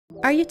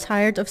Are you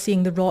tired of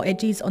seeing the raw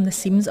edges on the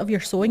seams of your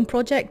sewing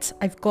projects?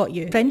 I've got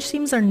you. French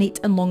seams are neat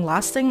and long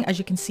lasting, as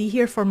you can see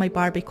here for my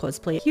Barbie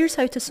cosplay. Here's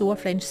how to sew a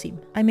French seam.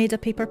 I made a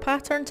paper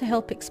pattern to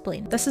help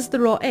explain. This is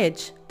the raw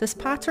edge. This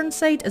pattern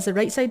side is the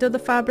right side of the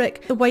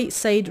fabric. The white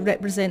side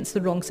represents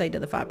the wrong side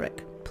of the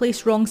fabric.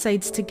 Place wrong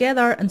sides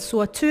together and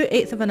sew a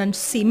 2/8 of an inch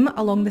seam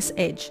along this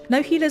edge.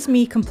 Now here is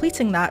me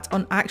completing that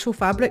on actual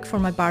fabric for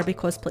my Barbie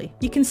cosplay.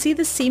 You can see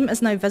the seam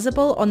is now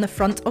visible on the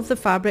front of the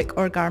fabric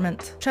or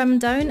garment. Trim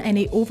down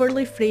any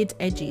overly frayed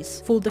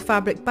edges. Fold the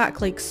fabric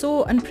back like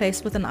so and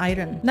press with an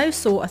iron. Now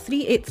sew a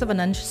 3/8 of an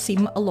inch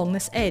seam along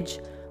this edge.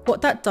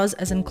 What that does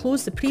is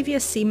enclose the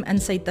previous seam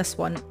inside this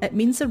one. It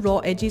means the raw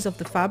edges of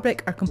the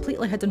fabric are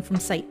completely hidden from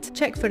sight.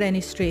 Check for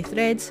any stray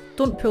threads,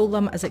 don't pull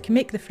them as it can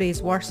make the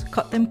frays worse,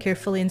 cut them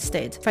carefully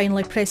instead.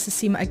 Finally press the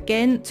seam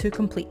again to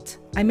complete.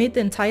 I made the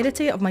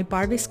entirety of my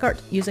Barbie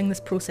skirt using this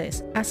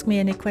process. Ask me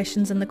any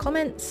questions in the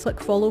comments, click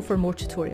follow for more tutorials.